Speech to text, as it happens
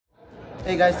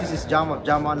Hey guys, this is Jam of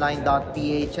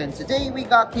jamonline.ph, and today we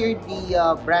got here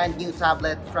the brand new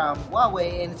tablet from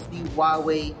Huawei, and it's the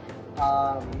Huawei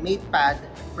MatePad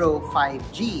Pro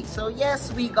 5G. So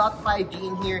yes, we got 5G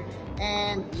in here,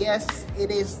 and yes, it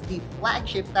is the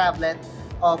flagship tablet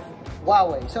of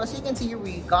Huawei. So as you can see here,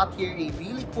 we got here a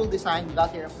really cool design. We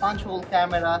got here a punch hole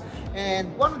camera, and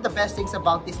one of the best things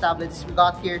about this tablet is we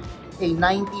got here a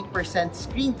 90%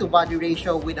 screen to body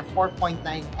ratio with a 4.9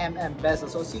 mm bezel.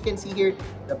 So as you can see here,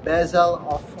 the bezel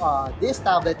of this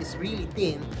tablet is really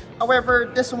thin. However,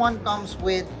 this one comes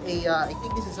with a, I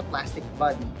think this is a plastic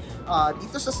body.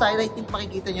 Dito sa side, I think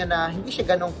makikita nyo na hindi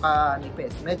siya ganong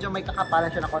kanipis. Medyo may kakapalan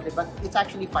siya na konti, but it's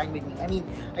actually fine with me. I mean,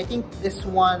 I think this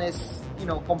one is, you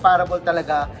know, comparable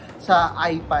talaga sa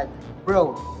iPad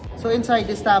Pro. So inside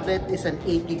this tablet is an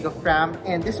 8 GB of RAM,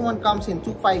 and this one comes in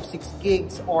 256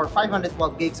 gigs or 512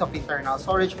 gigs of internal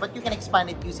storage, but you can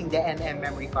expand it using the NM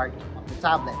memory card of the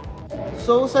tablet.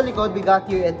 So sa likod, we got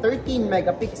here a 13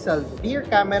 megapixel rear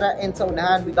camera, and sa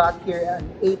unahan, we got here an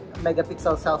 8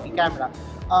 megapixel selfie camera.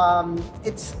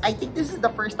 I think this is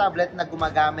the first tablet na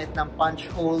gumagamit ng punch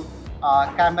hole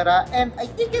camera, and I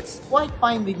think it's quite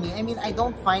fine with me. I mean, I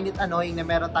don't find it annoying na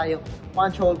meron tayong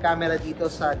punch hole camera dito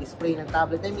sa display ng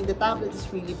tablet. I mean, the tablet is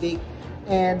really big,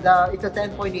 and it's a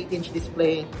 10.8-inch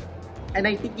display. And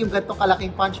I think yung ganito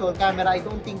kalaking punch hole camera, I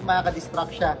don't think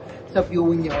makaka-distract siya sa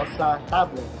viewing nyo sa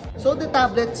tablet. So the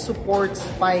tablet supports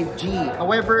 5G.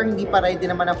 However, hindi pa ready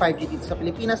naman ang 5G dito sa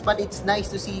Pilipinas, but it's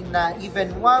nice to see na even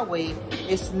Huawei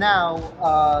is now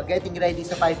getting ready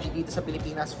sa 5G dito sa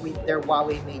Pilipinas with their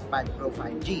Huawei MatePad Pro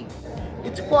 5G.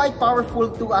 It's quite powerful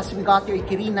too, as we got here a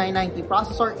Kirin 990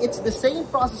 processor. It's the same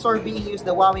processor being used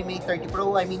the Huawei Mate 30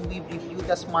 Pro. I mean, we've reviewed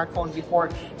the smartphone before,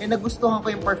 and nagustuhan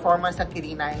ko yung performance ng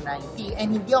Kirin 990. And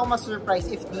hindi ako mas-surprise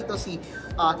if dito si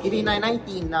Kirin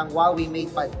 990 ng Huawei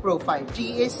MatePad Pro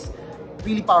 5G is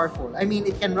really powerful. I mean,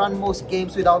 it can run most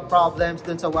games without problems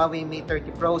dun sa Huawei Mate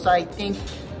 30 Pro. So I think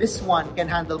this one can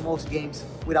handle most games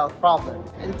without problem.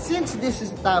 And since this is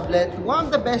a tablet, one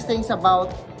of the best things about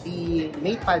the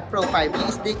MatePad Pro 5G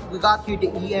is that we got here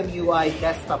the EMUI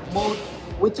desktop mode,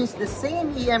 which is the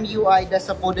same EMUI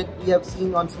desktop mode that we have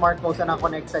seen on smartphones na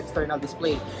connect sa external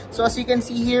display. So as you can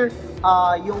see here,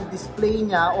 yung display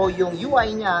niya o yung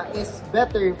UI niya is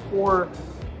better for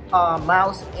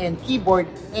mouse and keyboard.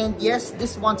 And yes,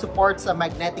 this one supports a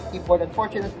magnetic keyboard.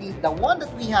 Unfortunately, the one that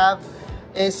we have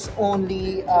is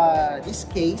only this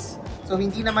case. So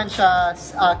hindi naman siya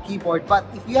keyboard, but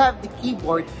if you have the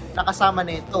keyboard na kasama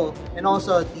nito and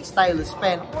also the stylus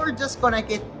pen, or just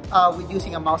connect it with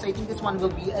using a mouse, I think this one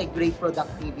will be a great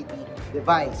productivity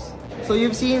device. So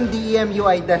you've seen the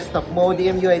EMUI desktop mode. The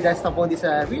EMUI desktop mode is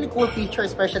a really cool feature,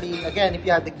 especially again if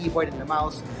you have the keyboard and the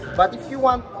mouse. But if you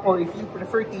want, or if you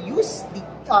prefer to use the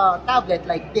tablet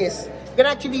like this, you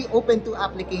can actually open two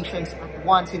applications at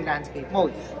once in landscape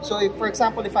mode. So if, for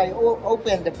example, if I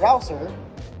open the browser,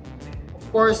 of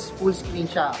course full screen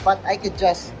siya, but I could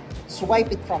just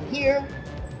swipe it from here,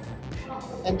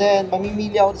 and then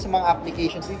mamimili ako sa mga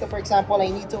applications. Dito, for example,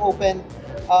 I need to open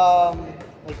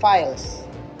my files.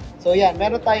 So yan,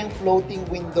 meron tayong floating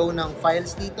window ng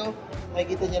files dito.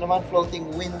 Makikita nyo naman,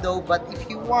 floating window. But if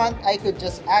you want, I could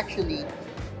just actually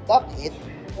tap it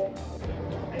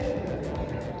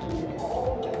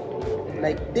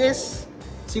like this.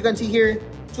 So you can see here,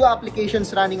 two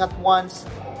applications running at once,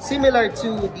 similar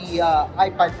to the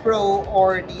iPad Pro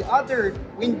or the other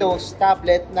Windows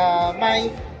tablet na may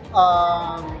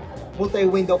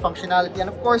multi-window functionality.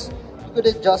 And of course, you could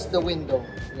adjust the window.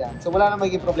 Yeah. So wala na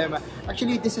magiging problema.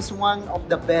 Actually, this is one of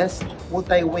the best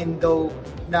multi-window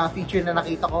na feature na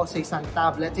nakita ko sa isang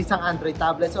tablet, sa isang Android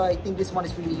tablet. So I think this one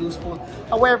is really useful.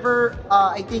 However,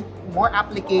 I think more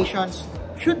applications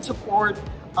should support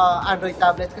Android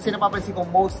tablets, kasi napapansin ko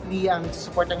mostly ang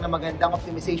support lang na magandang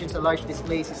optimization sa large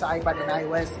displays sa iPad and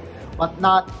iOS, but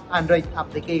not Android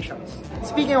applications.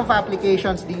 Speaking of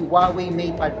applications, the Huawei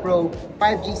MatePad Pro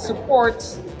 5G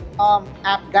supports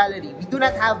app gallery. We do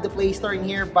not have the Play Store in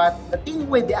here, but the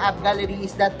thing with the app gallery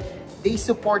is that they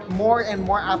support more and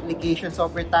more applications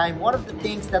over time. One of the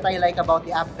things that I like about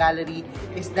the app gallery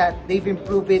is that they've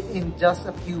improved it in just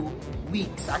a few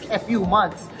weeks, actually a few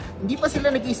months. Hindi pa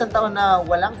sila nag-isang taon na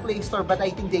walang Play Store, but I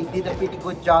think they did a pretty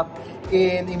good job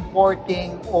in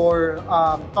importing or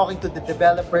talking to the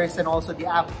developers and also the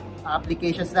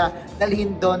applications na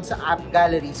dalhin doon sa app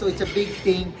gallery. So it's a big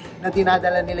thing na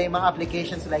dinadala nila yung mga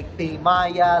applications like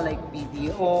Paymaya, like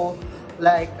BDO,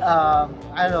 like I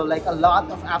don't know, like a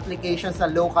lot of applications na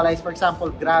localized. For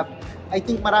example, Grab I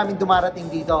think maraming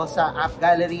dumarating dito sa app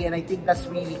gallery and I think that's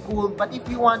really cool. But if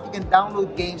you want, you can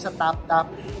download games sa TapTap.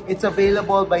 It's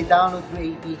available by download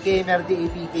through APK. Meron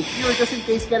din APK Pure just in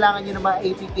case kailangan nyo ng mga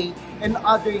APK and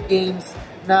other games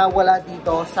na wala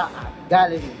dito sa app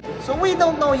gallery. So we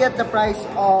don't know yet the price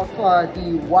of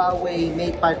the Huawei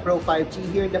MatePad Pro 5G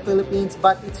here in the Philippines,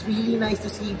 but it's really nice to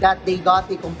see that they got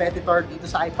a competitor dito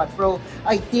sa iPad Pro.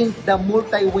 I think the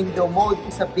multi-window mode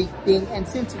is a big thing, and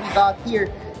since we got here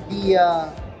the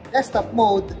desktop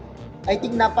mode, I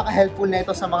think napaka-helpful nito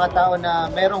sa mga tao na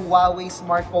merong Huawei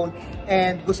smartphone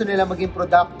and gusto nila maging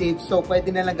productive. So,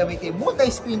 pwede nilang gamitin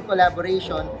multi-screen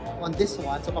collaboration on this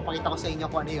one. So, papakita ko sa inyo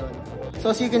kung ano yun. So,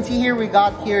 as you can see here, we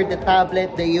got here the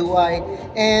tablet, the UI,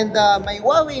 and my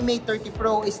Huawei Mate 30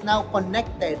 Pro is now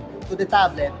connected to the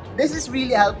tablet. This is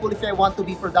really helpful if I want to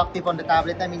be productive on the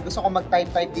tablet. I mean, gusto ko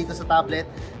mag-type dito sa tablet.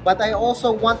 But I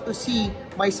also want to see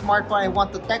my smartphone. I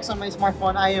want to text on my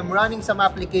smartphone. I am running some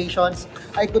applications.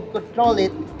 I could control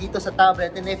it dito sa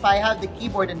tablet. And if I have the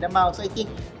keyboard and the mouse, I think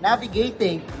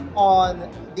navigating on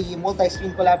the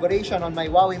multi-screen collaboration on my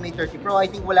Huawei Mate 30 Pro,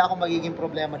 I think wala akong magiging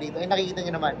problema dito. Ay, nakikita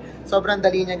nyo naman, sobrang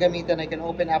dali niya gamitin. I can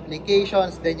open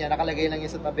applications, then yan, nakalagay lang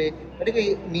yun sa tabi. Pwede ko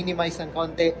i-minimize ng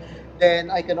konti.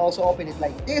 Then I can also open it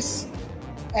like this.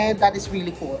 And that is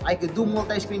really cool. I could do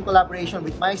multi-screen collaboration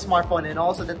with my smartphone and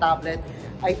also the tablet.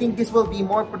 I think this will be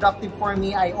more productive for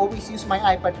me. I always use my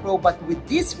iPad Pro, but with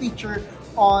this feature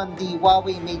on the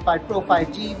Huawei MatePad Pro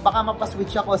 5G, baka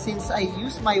mapaswitch ako since I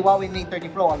use my Huawei Mate 30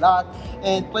 Pro a lot.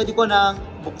 And pwede ko nang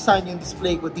buksan yung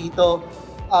display ko dito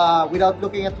without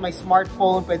looking at my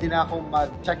smartphone. Pwede na akong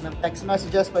mag-check ng text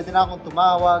messages, pwede na akong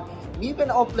tumawag, even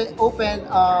open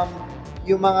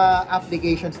yung mga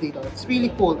applications dito. It's really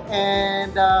cool.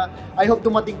 And I hope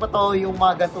dumating pa to yung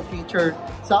mga ganito feature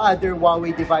sa other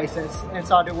Huawei devices and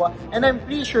sa other and I'm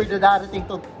pretty sure na darating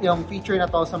to yung feature na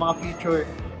to sa mga future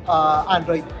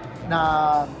Android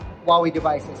na Huawei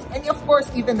devices. And of course,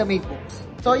 even the MateBooks.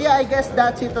 So yeah, I guess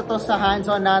that's it to sa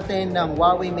hands-on natin ng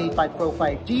Huawei MatePad Pro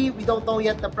 5G. We don't know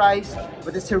yet the price,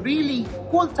 but it's a really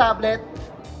cool tablet.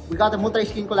 We got the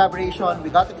multi-screen collaboration,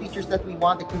 we got the features that we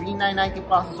want, the Kirin 990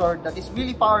 processor that is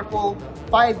really powerful,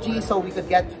 5G so we could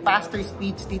get faster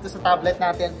speeds dito sa tablet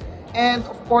natin. And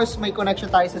of course, may connection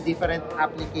tayo sa different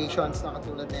applications na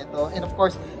katulad nito. And of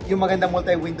course, yung magandang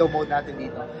multi-window mode natin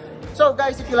dito. So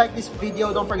guys, if you like this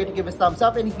video, don't forget to give us thumbs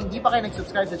up. And if hindi pa kayo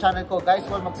nag-subscribe sa channel ko, guys,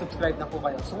 well, mag-subscribe na po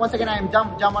kayo. So once again, I am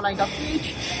Jam from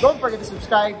jamonline.ph. Don't forget to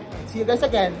subscribe. See you guys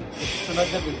again sa sunod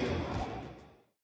na video.